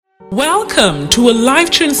Welcome to a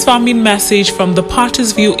life-transforming message from the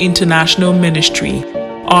Potter's View International Ministry.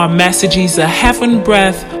 Our messages are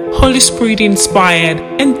heaven-breathed, Holy Spirit-inspired,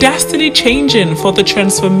 and destiny-changing for the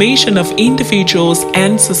transformation of individuals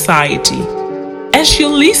and society. As you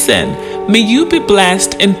listen, may you be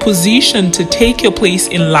blessed and positioned to take your place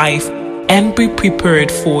in life and be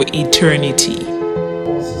prepared for eternity.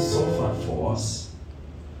 Also suffered for us,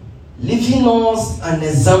 leaving us an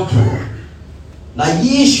example that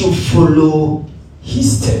ye should follow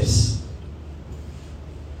his steps.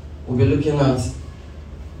 We'll be looking at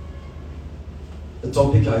the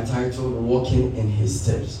topic I titled Walking in His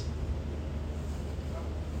Steps.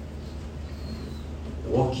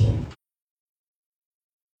 Walking.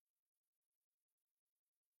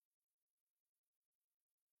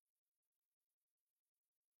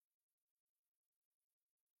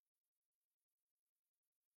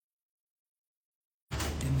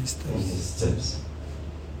 In his steps.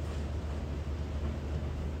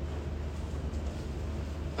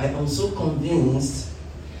 I am so convinced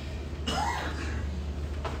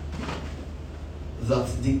that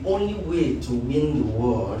the only way to win the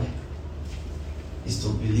world is to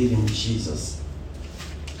believe in Jesus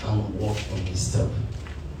and walk in his step.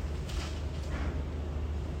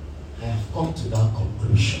 I have come to that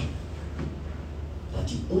conclusion that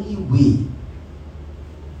the only way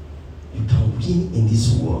you can win in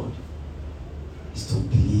this world is to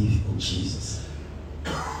believe in Jesus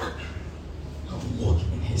and walk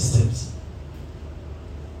in his steps.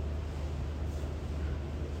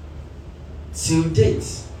 Till date,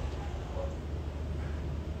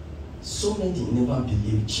 so many never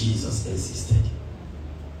believed Jesus existed.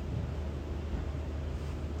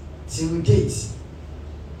 Till date,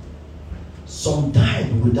 some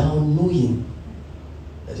died without knowing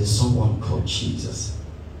that there's someone called Jesus.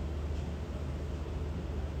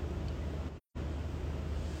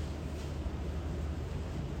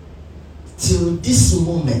 Till this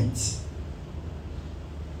moment,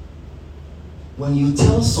 when you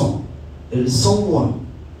tell some there is someone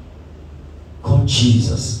called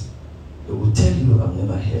Jesus, they will tell you, I've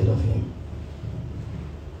never heard of him.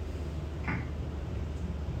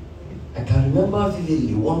 I can remember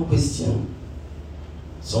vividly one question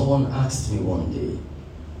someone asked me one day.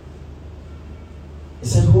 He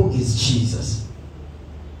said, who is Jesus?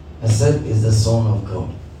 I said, he's the Son of God.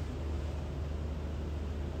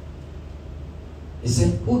 He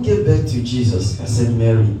said, who gave birth to Jesus? I said,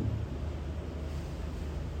 Mary.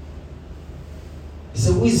 He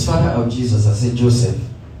said, who is father of Jesus? I said, Joseph.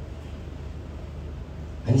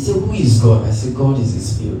 And he said, who is God? I said, God is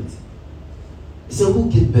his spirit. He said, who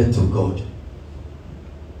gave birth to God?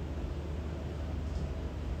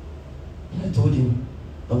 And I told him,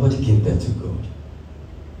 nobody gave birth to God.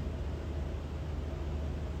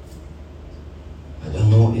 I don't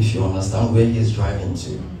know if you understand where he's driving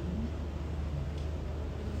to.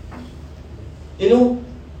 You know,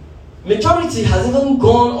 majority has even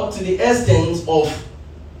gone up to the extent of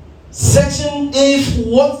searching if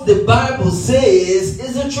what the Bible says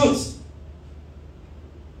is the truth.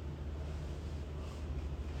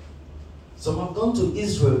 Some have gone to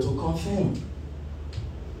Israel to confirm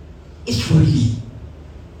it's really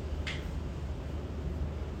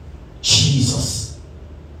Jesus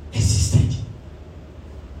existed.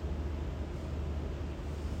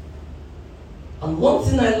 And one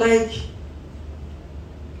thing I like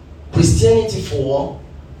Christianity for,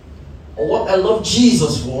 or what I love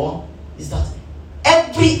Jesus for, is that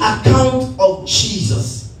every account of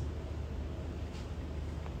Jesus,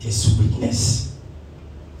 there's witness.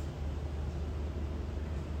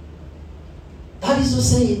 That is to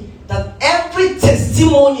say that every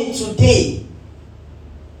testimony today,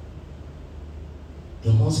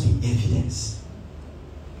 there must be evidence.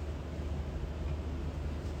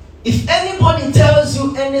 If anybody tells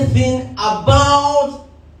you anything about,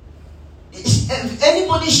 if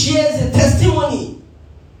anybody shares a testimony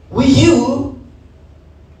with you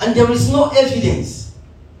and there is no evidence,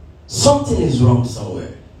 something is wrong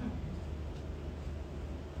somewhere.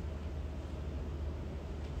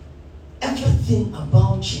 Everything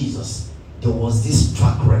about Jesus, there was this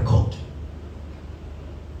track record.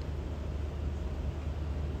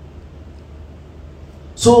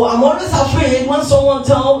 So I'm always afraid when someone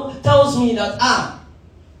tells me that,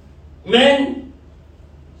 man,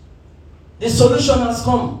 the solution has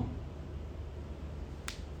come.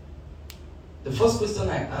 The first question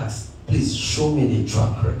I ask, please show me the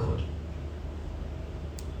track record.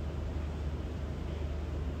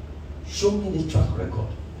 Show me the track record.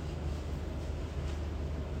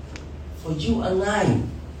 For you and I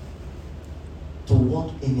to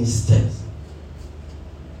walk in his steps,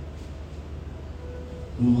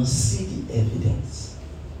 we must see the evidence.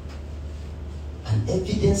 And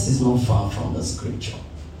evidence is not far from the scripture.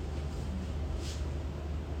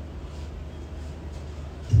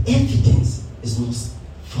 The evidence is not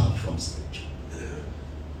far from scripture.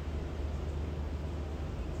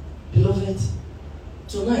 Beloved,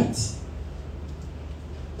 tonight,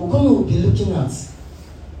 we're going to be looking at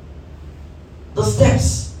the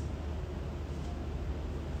steps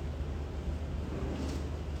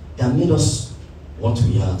that made us what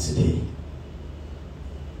we are today.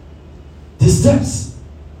 The steps,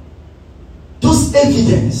 those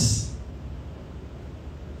evidence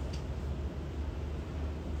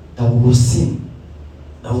that we will sing,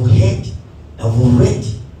 that we heard, that we read,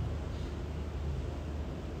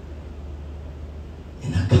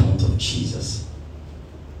 an account of Jesus.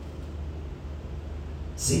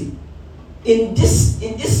 See, in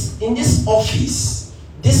this office,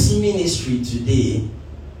 this ministry today,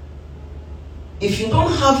 if you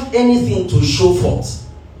don't have anything to show forth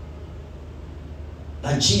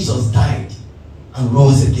that Jesus died and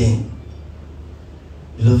rose again,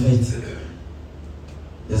 beloved,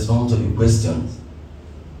 there's bound to be questions.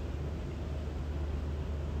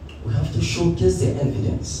 We have to showcase the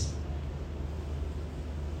evidence.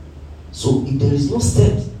 So if there is no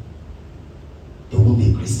step, there won't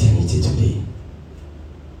be Christianity today.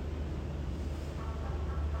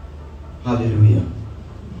 Hallelujah.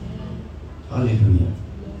 Hallelujah.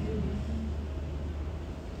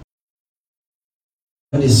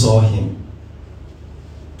 When they saw him,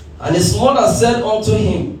 and his mother said unto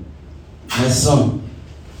him, My son,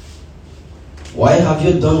 why have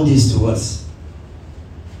you done this to us?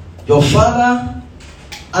 Your father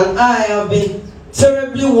and I have been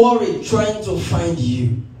terribly worried trying to find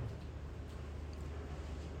you.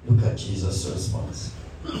 Look at Jesus' response.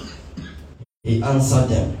 He answered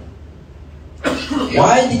them,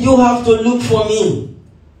 Why did you have to look for me?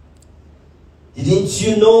 Didn't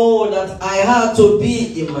you know that I had to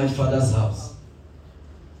be in my father's house?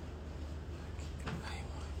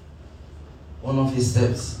 One of his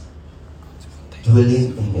steps,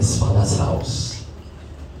 dwelling in his father's house.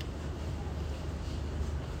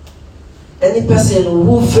 Any person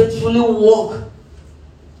who faithfully walk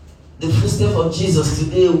the footsteps of Jesus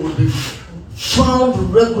today will be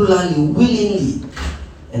found regularly, willingly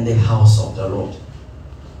in the house of the Lord.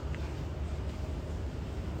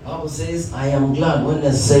 The Bible says, I am glad when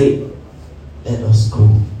they say, let us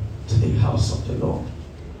go to the house of the Lord.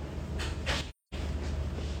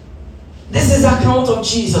 This is the account of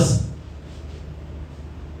Jesus.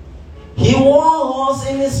 He was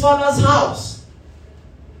in his father's house.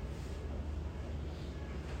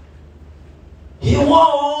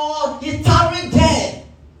 He tarried there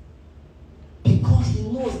because he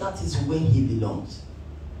knows that is where he belongs.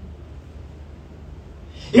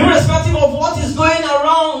 Irrespective of what is going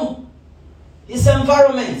around his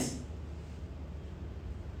environment,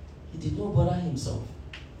 he did not bother himself,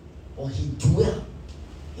 or he dwelled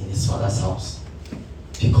in his father's house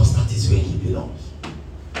because that is where he belongs.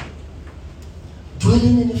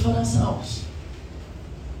 Dwelling in the father's house,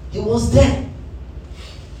 he was there.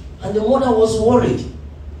 And the mother was worried.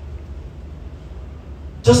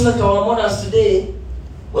 Just like our mothers today,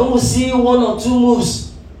 when we see one or two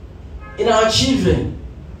moves in our children,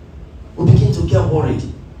 we begin to get worried.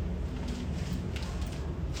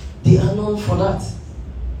 They are known for that.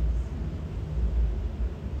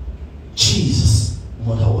 Jesus'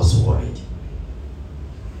 mother was worried.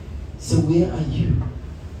 So where are you?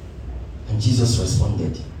 And Jesus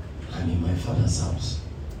responded, I'm in my father's house.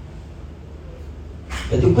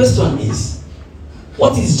 But the question is,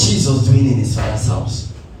 what is Jesus doing in his father's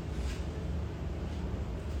house?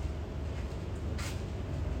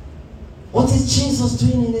 What is Jesus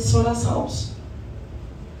doing in his father's house?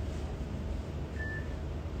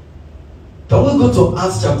 Can we go to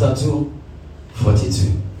Acts chapter 2,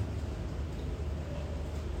 42?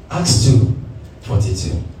 Acts 2,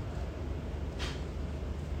 42.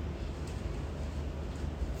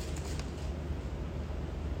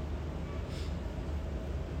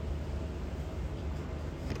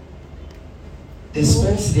 They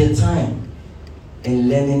spent their time in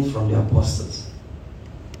learning from the apostles,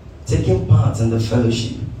 taking part in the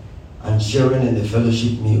fellowship and sharing in the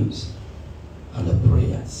fellowship meals and the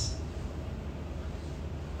prayers.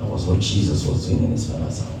 That was what Jesus was doing in his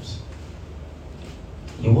father's house.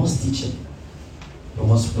 He was teaching. He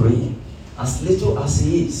was praying. As little as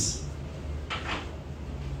he is.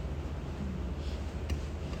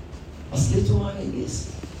 As little as he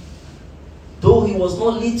is. Though he was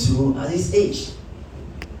not little at his age.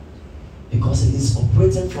 Because he is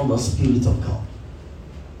operating from the Spirit of God.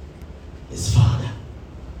 His Father.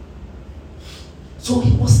 So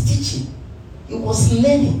he was teaching. He was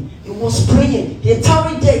learning. He was praying. He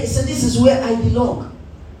tarried there. He said, this is where I belong.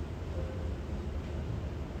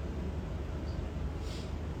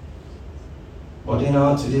 But in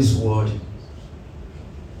our today's world,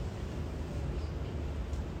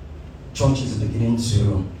 church is beginning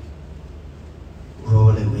to roll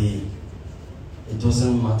away. It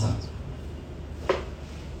doesn't matter.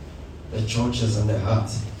 The church is in the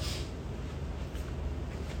heart.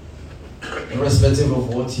 Irrespective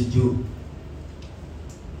of what you do,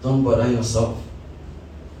 don't bother yourself.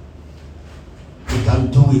 You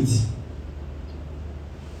can do it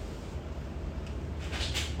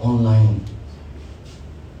online.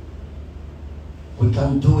 We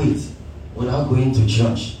can do it without going to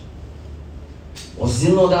church. Was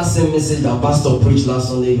it not that same message that Pastor preached last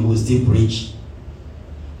Sunday? He will still preach.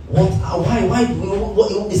 What?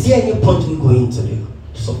 Why? Is there any point we go into the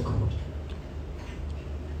house of God?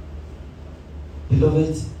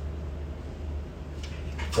 Beloved,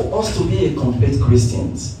 for us to be a complete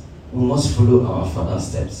Christians, we must follow our Father's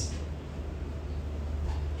steps.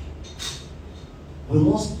 We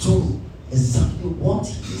must do exactly what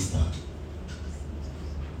He has done.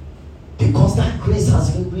 Because that grace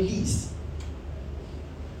has been released.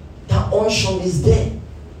 That unction is there.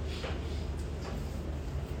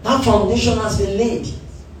 That foundation has been laid.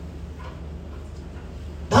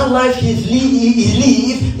 That life he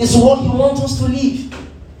live is what He wants us to live.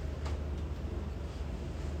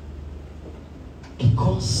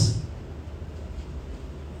 Because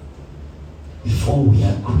before we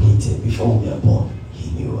are created, before we are born,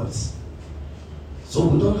 He knew us. So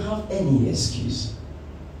we don't have any excuse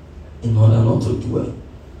in order not to dwell.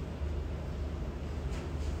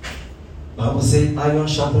 Bible says, iron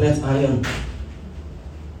sharpeneth iron.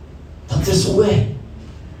 That is where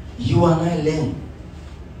you and I learn.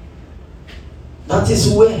 That is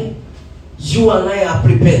where you and I are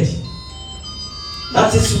prepared.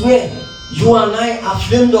 That is where you and I are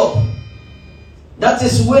filled up. That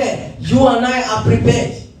is where you and I are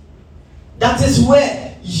prepared. That is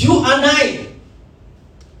where you and I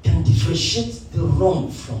can differentiate the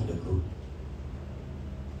wrong from the good.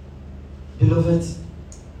 Beloved,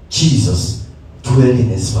 Jesus dwelled in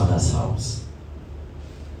His Father's house.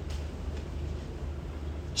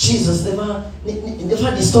 Jesus never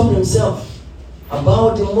disturbed Himself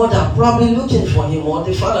about the mother probably looking for Him or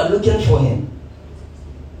the father looking for Him.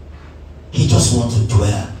 He just wants to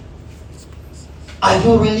dwell. Are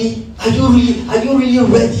you really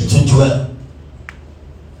ready to dwell?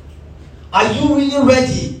 Are you really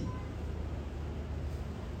ready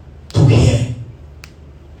to hear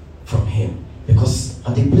from Him? Because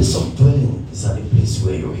at the place of dwelling is at the place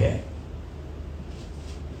where you hear.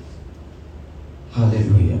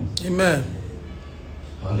 Hallelujah. Amen.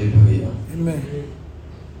 Hallelujah. Amen.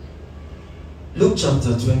 Luke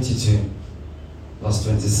chapter 22, verse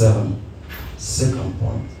 27. Second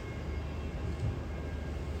point.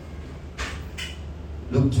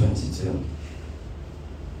 Luke 22,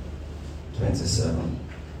 27.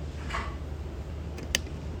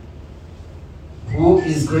 Who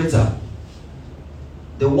is greater?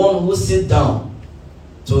 The one who sits down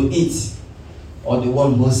to eat or the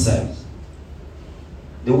one who serves?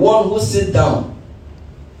 The one who sits down,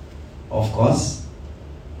 of course,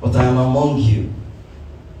 but I am among you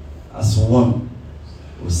as one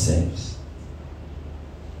who serves.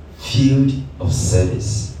 Field of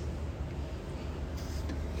service.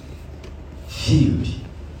 Field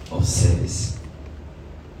of service.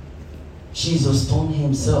 Jesus turned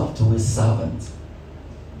Himself to a servant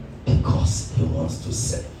because He wants to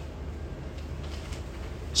serve.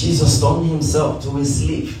 Jesus turned Himself to a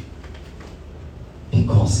slave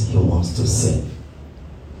because He wants to serve.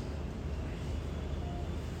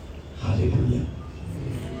 Hallelujah.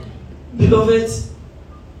 Beloved,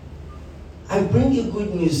 I bring you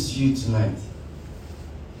good news to you tonight.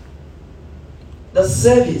 The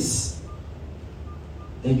service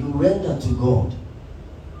that you render to God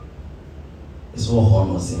is what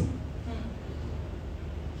honors Him.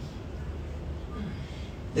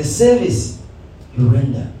 The service you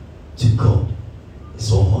render to God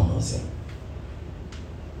is what honors Him.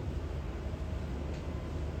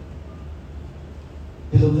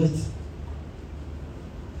 Beloved,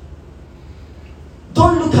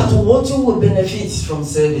 don't look at what you will benefit from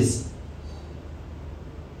service.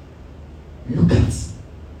 Look at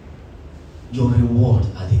your reward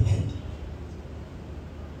at the end.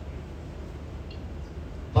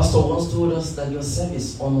 Pastor once told us that your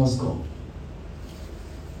service honors God.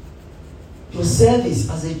 Your service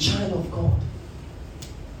as a child of God,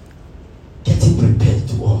 getting prepared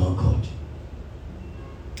to honor God.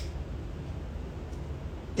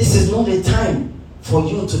 This is not a time for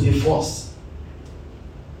you to be forced.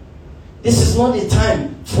 This is not the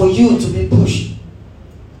time for you to be pushed.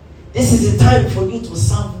 This is the time for you to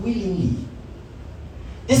serve willingly.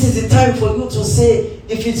 This is the time for you to say,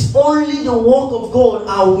 if it's only the work of God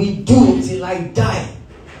I will do till I die,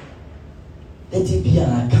 let it be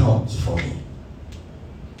an account for me.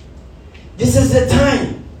 This is the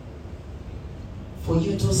time for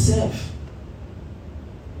you to serve,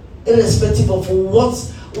 irrespective of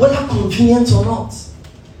whether convenient or not,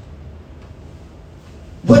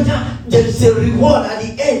 whether there is a reward at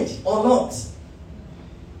the end or not.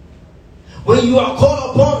 When you are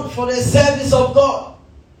called upon for the service of God,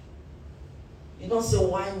 you don't say,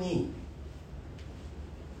 why me?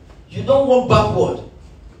 You don't walk backward.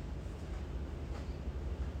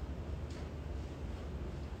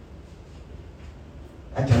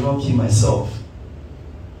 I cannot kill myself.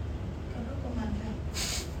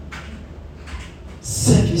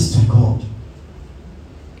 Service to God.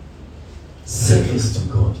 Service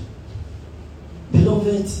to God.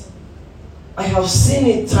 Beloved, I have seen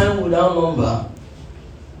it time without number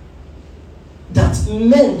that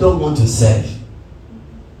men don't want to serve.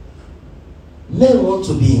 Men want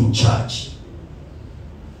to be in charge.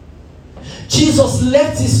 Jesus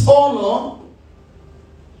left his honor,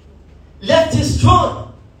 left his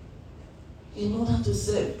throne in order to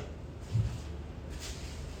serve.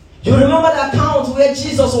 You remember the account where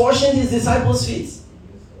Jesus washing his disciples' feet?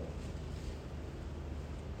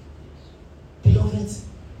 Beloved,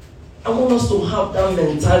 I want us to have that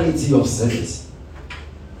mentality of service.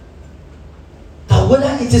 That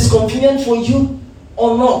whether it is convenient for you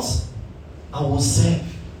or not, I will serve.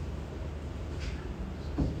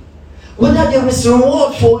 Whether there is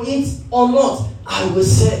reward for it or not, I will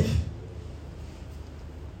serve.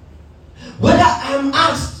 Whether I am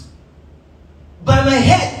asked by my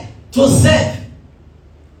head to serve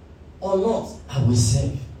or not, I will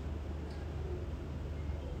serve.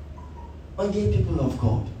 My dear people of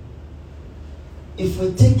God, if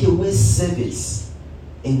we take away service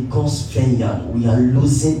in God's vineyard, we are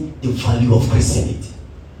losing the value of Christianity.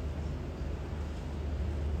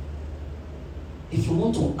 If you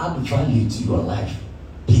want to add value to your life,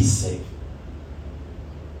 please serve.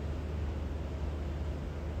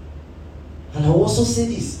 And I will also say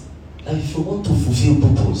this, that if you want to fulfill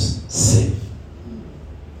purpose, serve.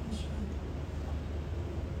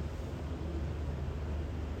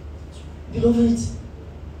 Beloved,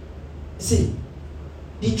 see,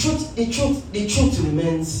 the truth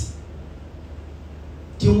remains,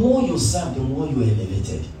 the more you serve, the more you are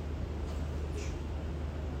elevated.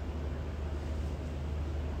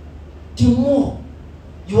 The more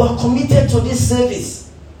you are committed to this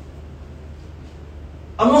service.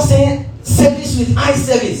 I'm not saying service with eye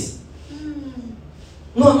service.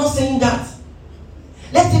 No, I'm not saying that.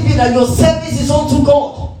 Let it be that your service is unto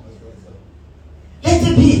God. Let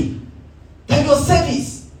it be that your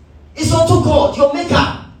service is unto God, your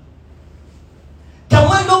maker. That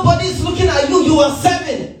when nobody is looking at you, you are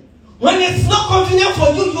serving. When it's not convenient for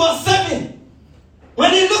you, you are serving.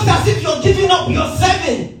 When it looks as if you're giving up, you're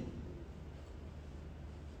serving.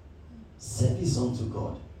 Service unto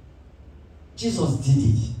God. Jesus did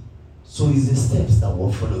it. So it's the steps that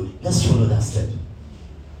will follow. Let's follow that step.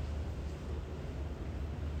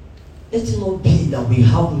 Let it not be that we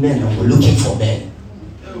have men and we're looking for men.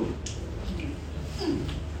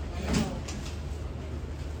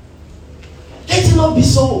 Let it not be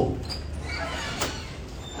so.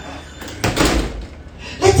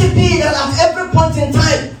 Let it be that at every point in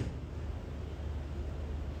time,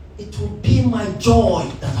 it will be my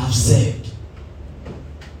joy that I've served,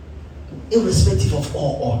 irrespective of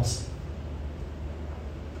all odds.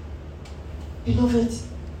 Beloved,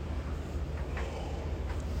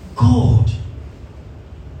 God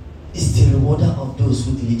is the rewarder of those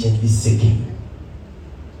who diligently seek Him.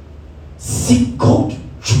 Seek God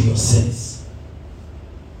through your service.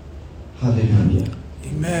 Hallelujah.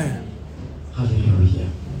 Amen. Hallelujah.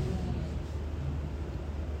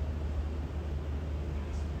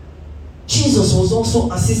 Jesus was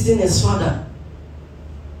also assisting his father,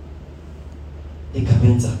 the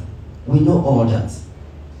carpenter. We know all that.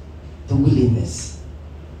 The willingness.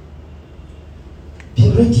 Be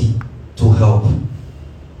ready to help.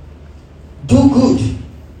 Do good.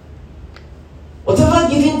 Whatever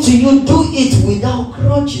given to you, do it without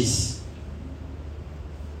grudges.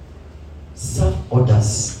 Serve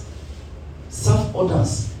others. Serve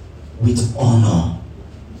others with honor.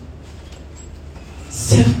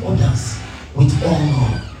 Serve others with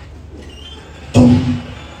honor. Do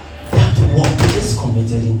that work is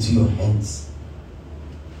committed into your hands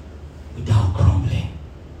without grumbling.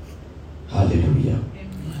 Hallelujah.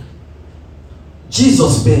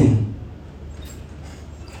 Jesus' pain.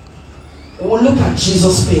 We'll look at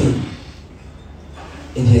Jesus' pain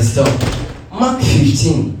in his death. Mark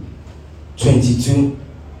 15, 22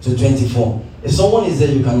 to 24. If someone is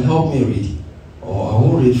there, you can help me read. Or I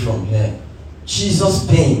will read from here. Jesus'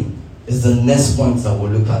 pain is the next point that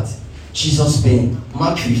we'll look at. Jesus' pain.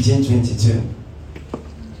 Mark 15, 22.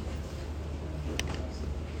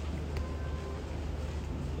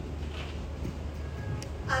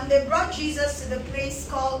 And they brought Jesus to the place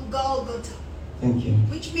called Golgotha. Thank you.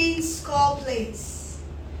 Which means skull place.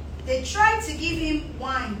 They tried to give him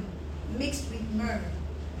wine mixed with myrrh,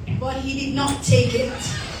 but he did not take it.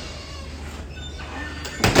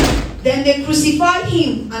 Then they crucified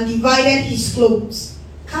him and divided his clothes,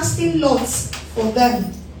 casting lots for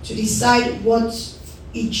them to decide what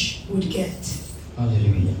each would get.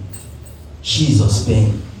 Hallelujah. Jesus'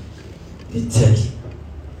 pain. The third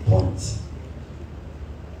point.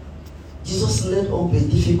 Jesus led up a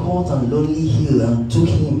difficult and lonely hill and took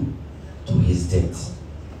him to his death.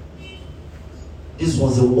 This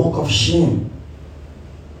was a walk of shame.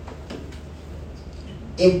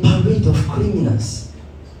 A parade of criminals.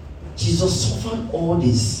 Jesus suffered all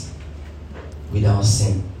this without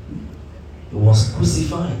sin. He was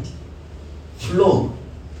crucified, flogged,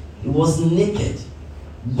 he was naked,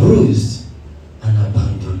 bruised, and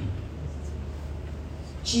abandoned.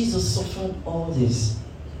 Jesus suffered all this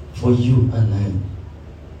for you and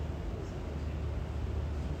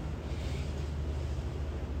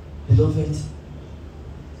I. Beloved,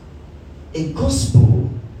 a gospel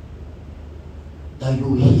that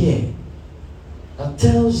you hear that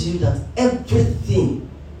tells you that everything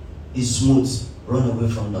is smooth, run away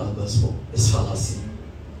from that gospel. It's fallacy.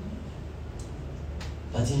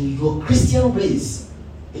 That in your Christian race,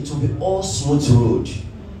 it will be all smooth road.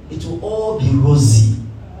 It will all be rosy.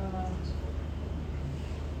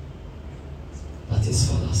 That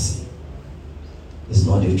is fallacy. It's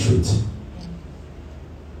not the truth.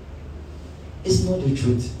 It's not the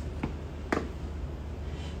truth.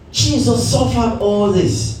 Jesus suffered all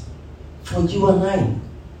this for you and I.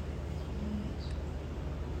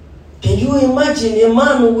 Can you imagine a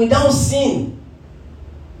man without sin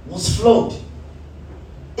was flogged?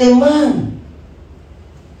 A man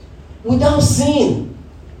without sin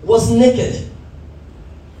was naked.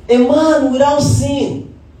 A man without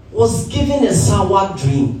sin was given a sour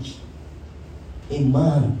drink. A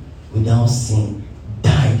man without sin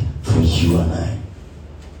died for you and I.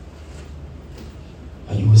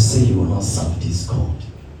 And you will say you will not serve this God.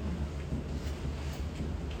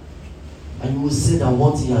 And you will say that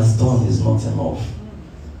what he has done is not enough.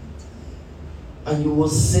 And you will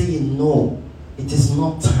say, no, it is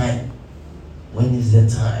not time. When is the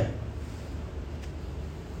time?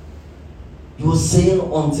 You will say,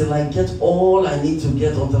 until I get all I need to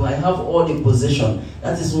get, until I have all the possession,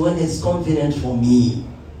 that is when it's convenient for me.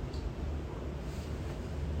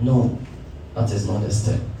 No, that is not the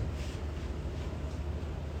step.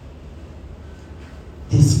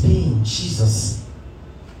 This pain, Jesus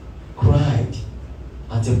cried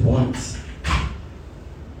at a point.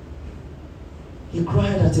 He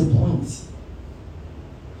cried at a point.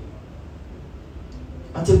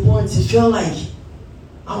 At a point, he felt like,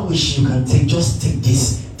 I wish you can take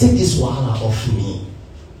this wahala off me.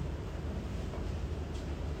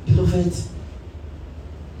 Beloved,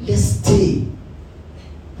 let's stay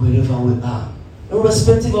wherever we are,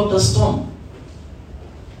 irrespective of the storm,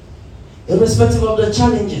 irrespective of the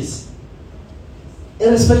challenges,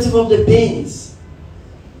 irrespective of the pains,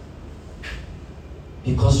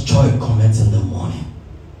 because joy cometh in the morning.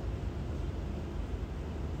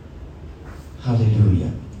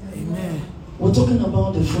 Hallelujah. Amen. We're talking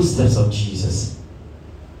about the footsteps of Jesus.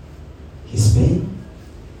 His pain,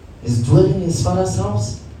 his dwelling in his Father's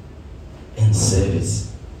house, and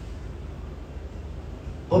service.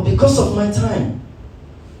 But because of my time,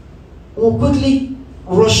 we'll quickly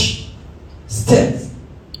rush steps.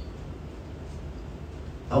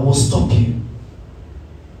 I will stop you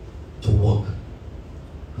to walk.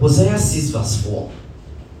 Hosea 6 verse 4.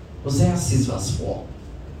 Hosea 6 verse 4.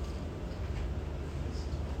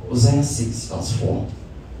 Hosea 6 verse 4.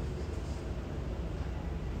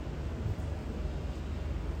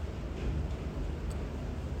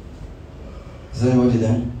 Is anybody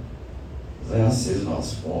there? Hosea 6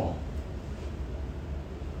 verse 4.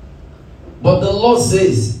 But the Lord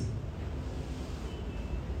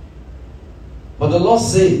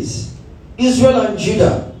says, Israel and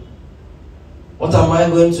Judah, what am I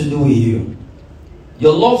going to do with you?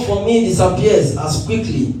 Your love for me disappears as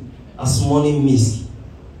quickly as morning mist.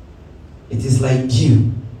 It is like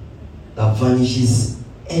dew that vanishes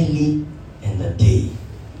early in the day.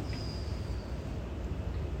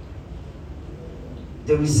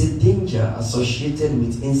 there is a danger associated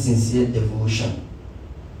with insincere devotion.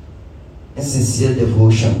 Insincere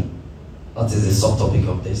devotion. That is the subtopic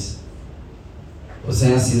of this.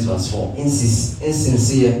 Hosea 6 verse 4.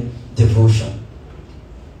 Insincere devotion.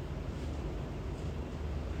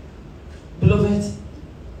 Beloved,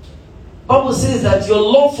 Bible says that your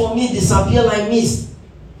love for me disappear like mist.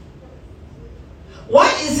 Why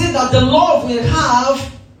is it that the love we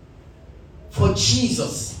have for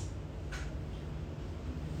Jesus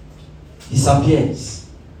disappears?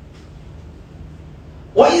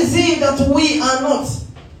 Why is it that we are not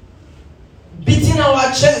beating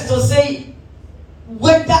our chest to say,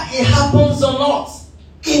 whether it happens or not,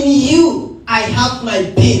 in you I have my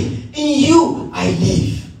being, in you I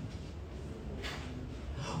live?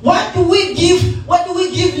 Why do we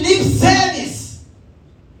give lip service?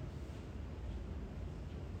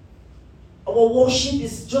 Our worship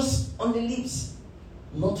is just on the lips,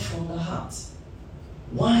 not from the heart.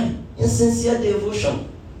 Why? Insincere devotion.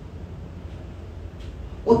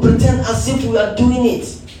 We pretend as if we are doing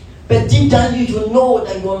it, but deep down you know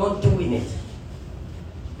that you are not doing it.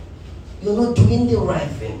 You're not doing the right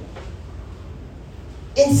thing.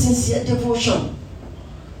 Insincere devotion.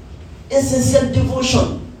 Insincere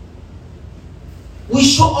devotion. We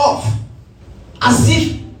show off as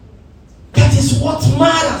if that is what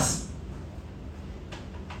matters.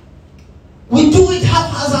 We do it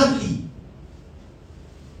haphazardly.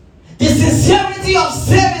 The sincerity of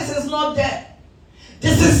service is not there. The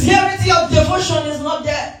sincerity of devotion is not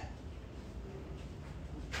there.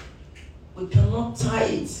 We cannot tie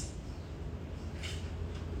it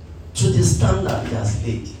to the standard He has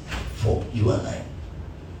laid for you and I.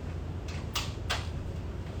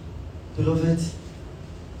 Beloved,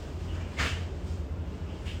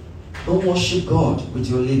 don't worship God with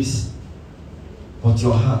your lips, but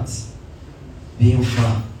your heart being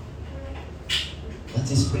far. That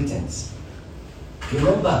is pretense.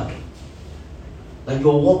 Remember that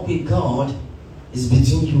your walk with God is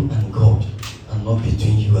between you and God, and not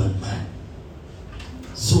between you and man.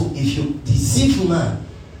 So if you deceive man,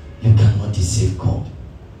 you cannot deceive God.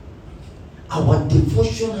 Our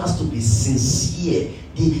devotion has to be sincere.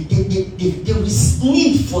 There is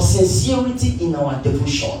need for sincerity in our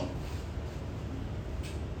devotion.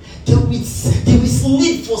 There is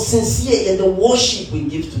need for sincere in the worship we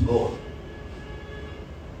give to God.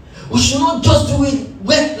 We should not just do it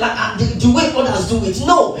the way others do it.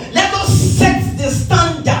 No, let us set the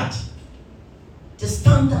standard. The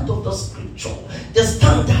standard of the scripture. The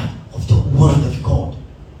standard of the word of God.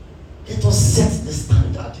 Let us set the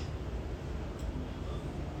standard.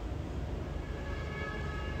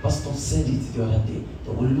 Pastor said it the other day.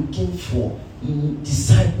 They were looking for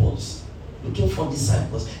disciples. Looking for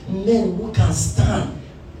disciples. Men who can stand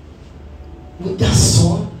with that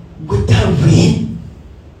sun, with that rain.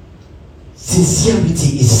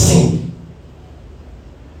 Sincerity is sin.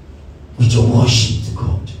 With your worship to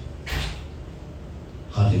God.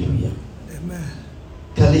 Hallelujah. Amen.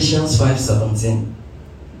 Galatians 5:17.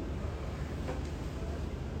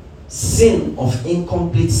 Sin of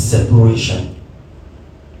incomplete separation.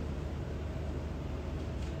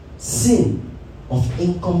 Sin of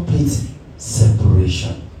incomplete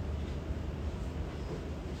separation.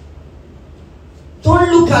 Don't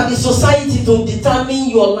look at the society to determine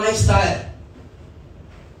your lifestyle.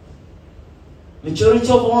 Majority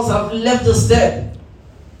of us have left the step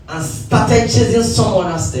and started chasing some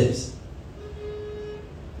other steps.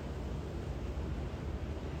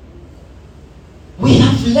 We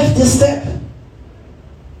have left the step.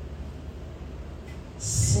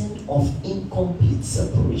 Sin of incomplete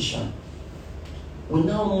separation. We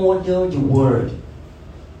now model the word.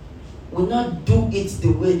 We now do it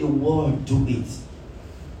the way the world do it.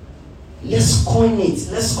 Let's coin it.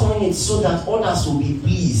 Let's coin it so that others will be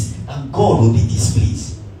pleased and God will be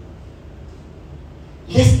displeased.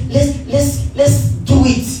 Let's do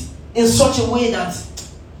it in such a way that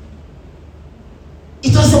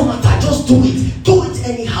it doesn't matter. Just do it. Do it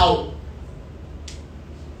anyhow.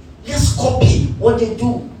 Let's copy what they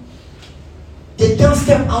do. They dance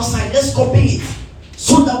them outside. Let's copy it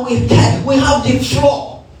so that we have the floor.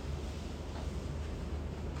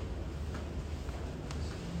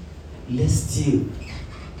 Let's steal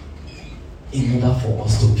in order for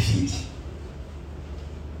us to feed.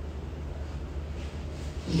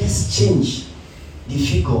 Let's change the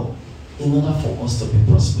figure in order for us to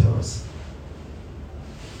be prosperous.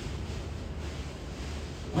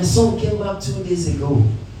 My son came back 2 days ago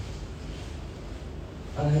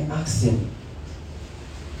and I asked him,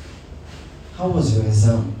 "How was your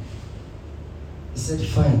exam?" He said,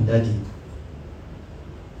 "Fine, Daddy.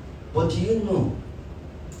 But do you know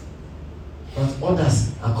but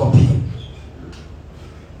others are copying.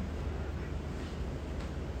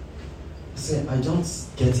 I said, I don't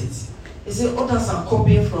get it. He said, others are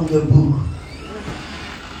copying from your book.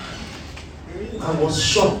 I was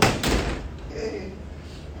shocked.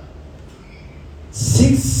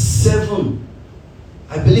 6, 7,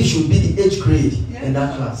 I believe should be the age grade in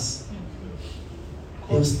that class.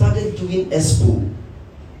 They started doing Expo.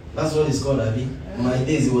 That's what it's called, Abby. In my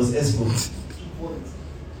days it was Expo.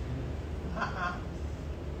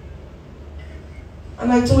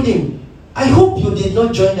 And I told him, I hope you did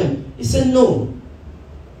not join them. He said no.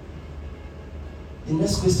 The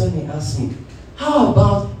next question he asked me, how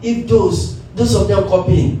about if those of them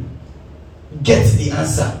copying get the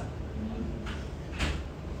answer?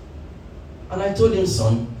 And I told him,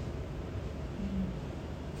 son,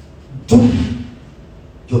 do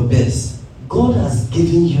your best. God has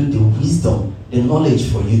given you the wisdom, the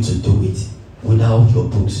knowledge for you to do it without your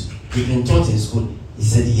books. You've been taught in school. He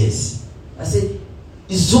said yes. I said,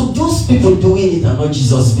 so those people doing it are not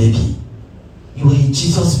Jesus' baby. You are a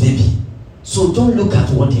Jesus baby. So don't look at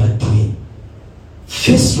what they are doing.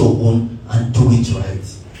 Face your own and do it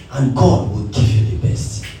right. And God will give you the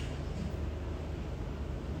best.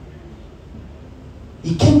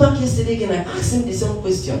 He came back yesterday again. I asked him the same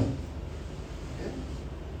question.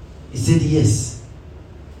 He said yes.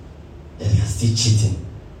 That they are still cheating.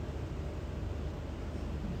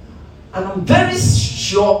 And I'm very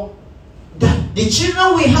sure that the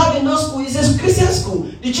children we have in those schools, it's a Christian school.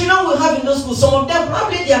 The children we have in those schools, some of them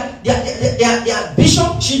probably they are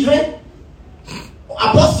bishop children,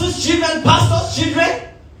 apostles children, pastors children.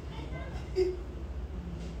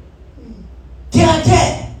 They are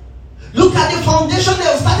there. Look at the foundation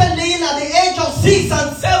they started laying at the age of 6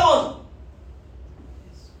 and 7.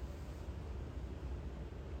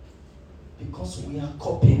 Because we are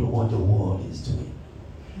copying what the world is doing.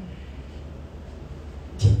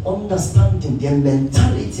 The understanding, their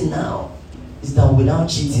mentality now is that without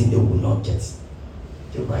cheating, they will not get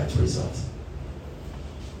the right result.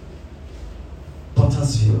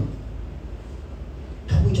 Potter's view.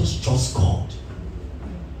 Can we just trust God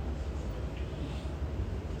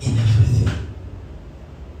in everything?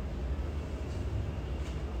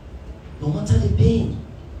 No matter the pain.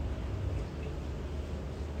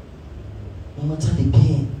 No matter the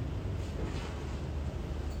pain.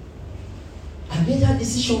 I made that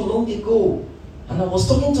decision long ago. And I was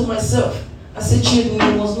talking to myself. I said,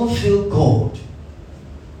 children, you must not feel God.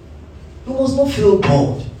 You must not feel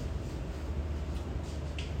God.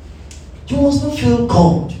 You must not feel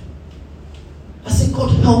God. I said,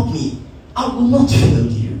 God, help me. I will not fail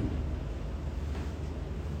you.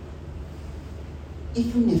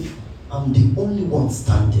 Even if I'm the only one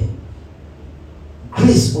standing.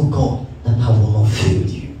 Grace, oh God, that I will not fail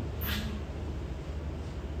you.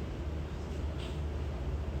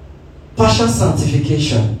 Partial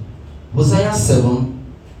sanctification. Hosea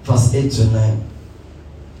 7, verse 8 to 9.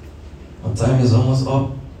 My time is almost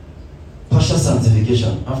up. Partial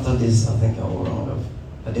sanctification. After this, I think I will round up.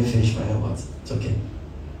 I didn't finish my note, but it's okay.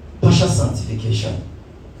 Partial sanctification.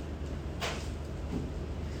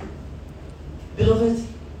 Beloved,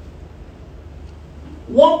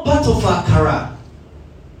 one part of our character,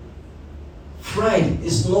 fried,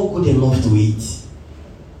 is not good enough to eat.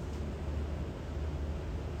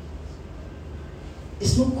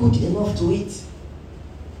 It's not good enough to eat.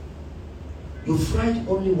 You fried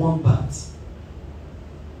only one part.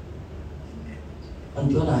 And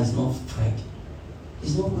the other is not fried.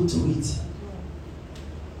 It's not good to eat.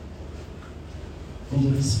 And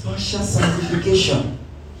there is partial sanctification.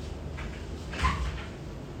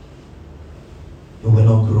 You will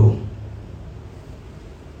not grow.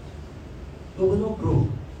 You will not grow.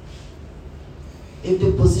 If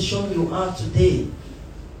the position you are today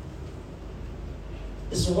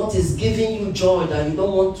is what is giving you joy that you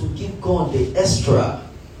don't want to give God the extra,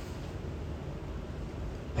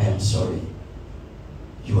 I am sorry.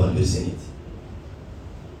 You are losing it.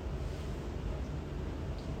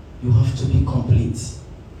 You have to be complete.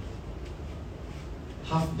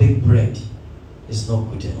 Half-baked bread is not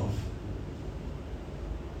good enough.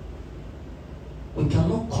 We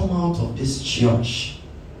cannot come out of this church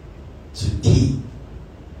today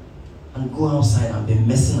and go outside and be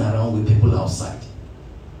messing around with people outside.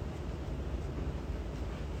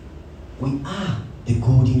 We are the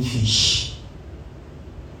golden fish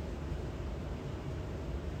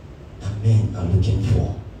that men are looking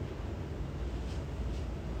for.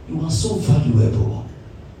 You are so valuable.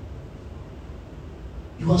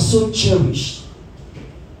 You are so cherished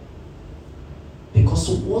because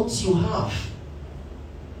of what you have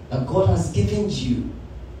that God has given you.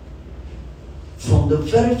 from the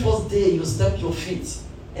very first day you step your feet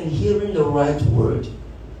and hearing the right word,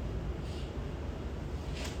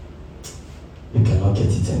 you cannot get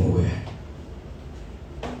it anywhere.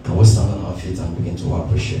 Can we stand on our feet and begin to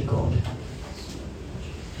appreciate God?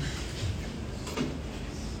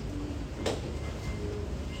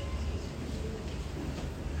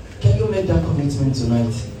 Can you make that commitment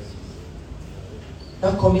tonight?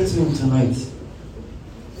 That commitment tonight.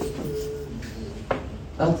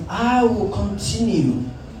 That I will continue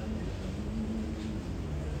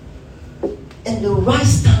in the right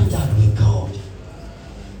standard with God.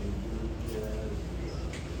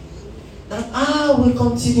 That I will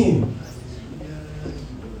continue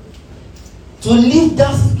to live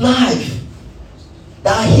that life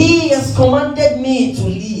that He has commanded me to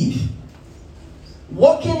live,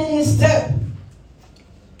 walking in His step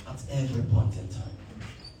at every point in time.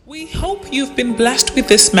 We hope you've been blessed with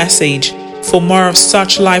this message. For more of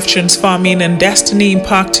such life-transforming and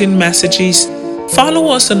destiny-impacting messages, follow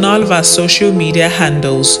us on all of our social media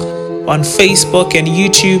handles. On Facebook and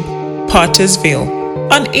YouTube,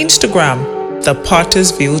 Pottersville. On Instagram, The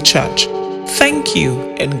Pottersville Church. Thank you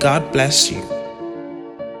and God bless you.